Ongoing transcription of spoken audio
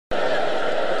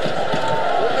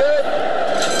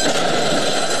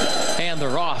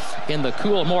in the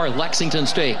Coolmore Lexington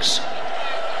Stakes.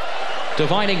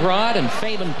 Divining Rod and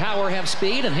Fame and Power have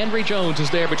speed, and Henry Jones is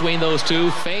there between those two.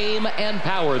 Fame and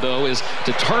Power, though, is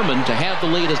determined to have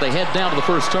the lead as they head down to the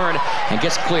first turn and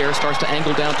gets clear, starts to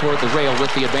angle down toward the rail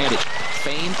with the advantage.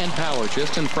 Fame and Power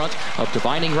just in front of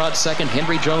Divining Rod second.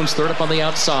 Henry Jones third up on the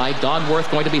outside. Don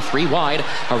Worth going to be 3 wide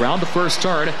around the first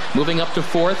turn, moving up to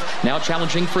fourth, now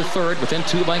challenging for third within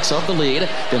 2 lengths of the lead.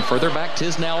 Then further back,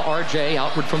 'tis now RJ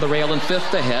outward from the rail in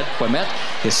fifth ahead. Quemet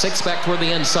is 6 back toward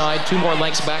the inside, 2 more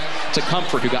lengths back to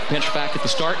Comfort, who got pinched back at the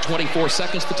start. 24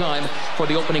 seconds the time for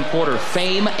the opening quarter.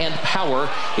 Fame and Power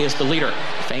is the leader.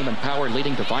 Fame and Power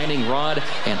leading Divining Rod,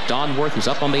 and Don Worth, who's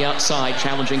up on the outside,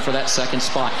 challenging for that second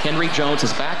spot. Henry Jones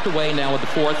has backed away now at the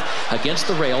fourth against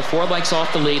the rail, 4 lengths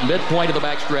off the lead, midpoint of the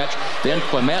backstretch. Then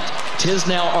Quemet, 'tis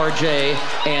now RJ,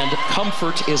 and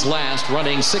Comfort is last,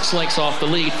 running 6 lengths off the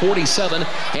lead, 47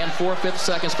 and 4/5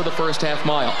 seconds for the first half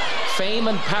mile. Fame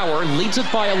and Power leads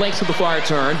it by a length to the far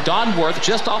turn. Don Worth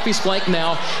just off his flank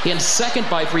now in second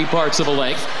by 3 parts of a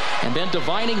length. And then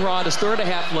Divining Rod is third a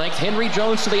half length. Henry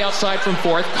Jones to the outside from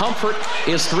fourth. Comfort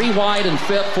is 3 wide in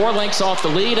fifth, 4 lengths off the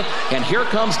lead. And here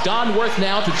comes Don Worth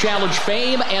now to challenge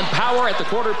Fame and Power at the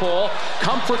quarter pole.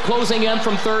 Comfort closing in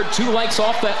from third, 2 lengths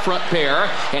off that front pair.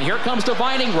 And here comes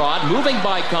Divining Rod, moving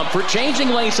by Comfort,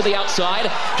 changing lanes to the outside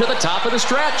to the top of the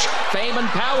stretch. Fame and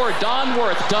Power, Don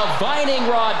Worth, Divining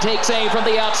Rod takes aim from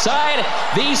the outside.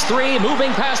 These 3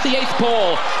 moving past the 8th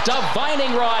pole.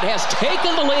 Divining Rod has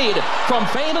taken the lead from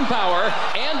Fame and Power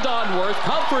and Don Worth.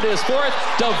 Comfort is fourth.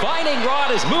 Divining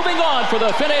Rod is moving on for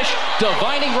the finish.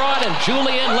 Divining Rod and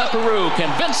Julian Leperoux,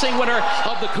 convincing winner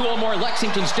of the Coolmore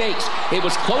Lexington Stakes. It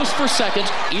was close for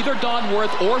second, either Don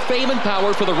Worth or Fame and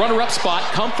Power for the runner-up spot.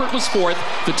 Comfort was fourth.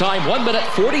 The time 1 minute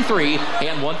 43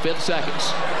 and 1/5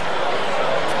 seconds.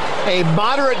 A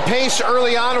moderate pace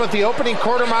early on with the opening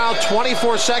quarter mile,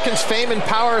 24 seconds. Fame and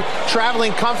Power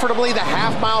traveling comfortably. The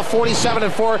half mile, 47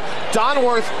 and 4. Don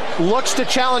Worth looks to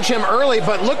challenge him early,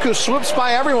 but look who swoops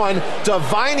by everyone,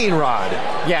 Divining Rod.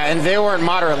 Yeah, and they weren't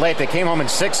moderate late. They came home in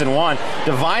 6 and 1.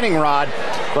 Divining Rod,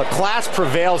 but class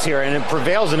prevails here, and it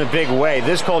prevails in a big way.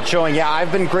 This colt showing, yeah,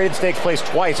 I've been graded stakes place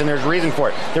twice, and there's a reason for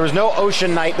it. There was no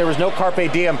Ocean Night. There was no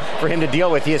Carpe Diem for him to deal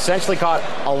with. He essentially caught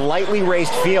a lightly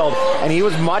raced field, and he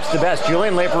was much the best.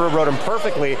 Julian Leperoux rode him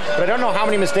perfectly, but I don't know how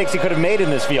many mistakes he could have made in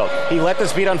this field. He let the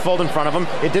speed unfold in front of him.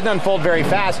 It didn't unfold very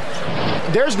fast.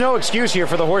 There's no excuse here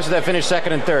for the horses that finished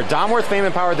second and third. Don Worth, Fame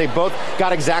and Power, they both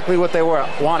got exactly what they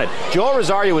wanted. Joel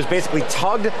Rosario was basically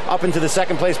tugged up into the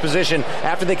second place position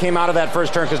after they came out of that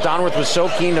first turn because Don Worth was so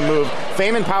keen to move.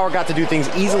 Fame and Power got to do things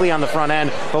easily on the front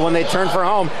end, but when they turned for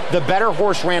home, the better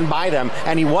horse ran by them,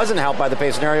 and he wasn't helped by the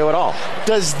pace scenario at all.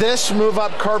 Does this move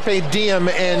up Carpe Diem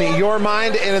in your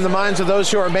mind and in the minds of those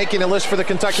who are making a list for the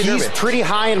Kentucky Derby? He's pretty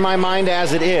high in my mind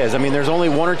as it is. I mean, there's only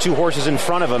 1 or 2 horses in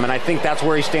front of him, and I think that's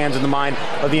where he stands in the mind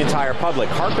of the entire public.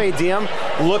 Carpe Diem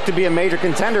looked to be a major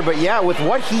contender, but yeah, with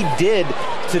what he did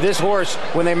to this horse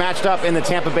when they matched up in the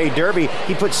Tampa Bay Derby,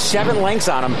 he put 7 lengths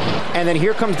on him, and then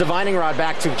here comes Divining Rod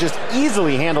back to just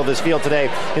easily handle this field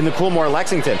today in the Coolmore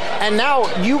Lexington. And now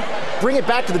you bring it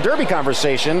back to the Derby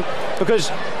conversation,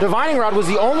 because Divining Rod was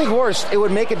the only horse it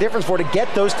would make a difference for to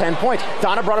get those 10 points.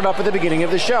 Donna brought it up at the beginning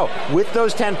of the show. With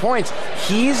those 10 points,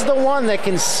 he's the one that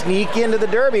can sneak into the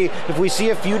Derby. If we see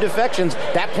a few defections,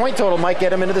 that point total might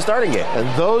get him into the starting gate. And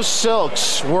those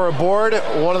silks were aboard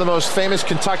one of the most famous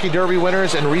Kentucky Derby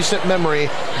winners in recent memory,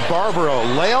 Barbaro.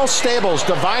 Lael Stables,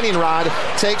 Divining Rod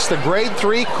takes the Grade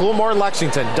 3 Coolmore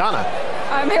Lexington. Donna.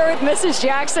 I'm here with Mrs.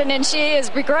 Jackson, and she is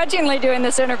begrudgingly doing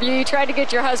this interview. You tried to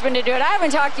get your husband to do it. I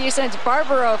haven't talked to you since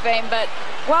Barbaro fame, but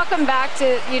welcome back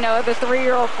to, the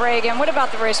 3-year-old Craig. And what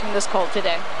about the race from this colt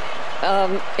today?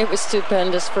 It was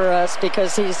stupendous for us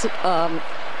because he's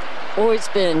always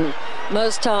been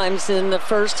most times in the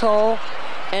first hole,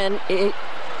 and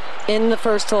in the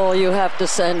first hole you have to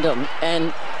send him,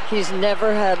 and he's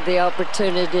never had the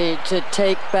opportunity to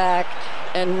take back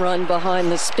and run behind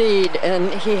the speed,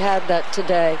 and he had that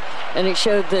today, and he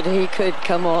showed that he could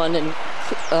come on and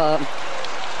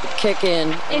kick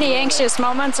in. Any anxious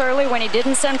moments early when he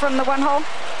didn't send from the 1 hole?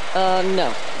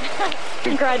 No.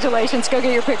 Congratulations. Go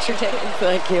get your picture taken.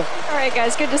 Thank you. All right,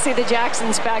 guys, good to see the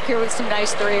Jacksons back here with some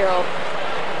nice 3-year-old.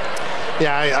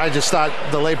 Yeah, I just thought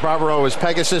the late Barbaro was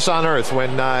Pegasus on earth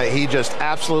when he just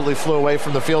absolutely flew away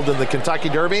from the field in the Kentucky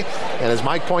Derby. And as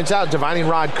Mike points out, Divining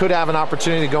Rod could have an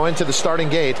opportunity to go into the starting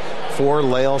gate for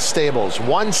Lael Stables.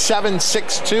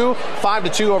 1-7-6-2,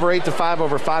 5-2 over 8-5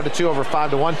 over 5-2 over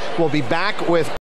 5-1. We'll be back with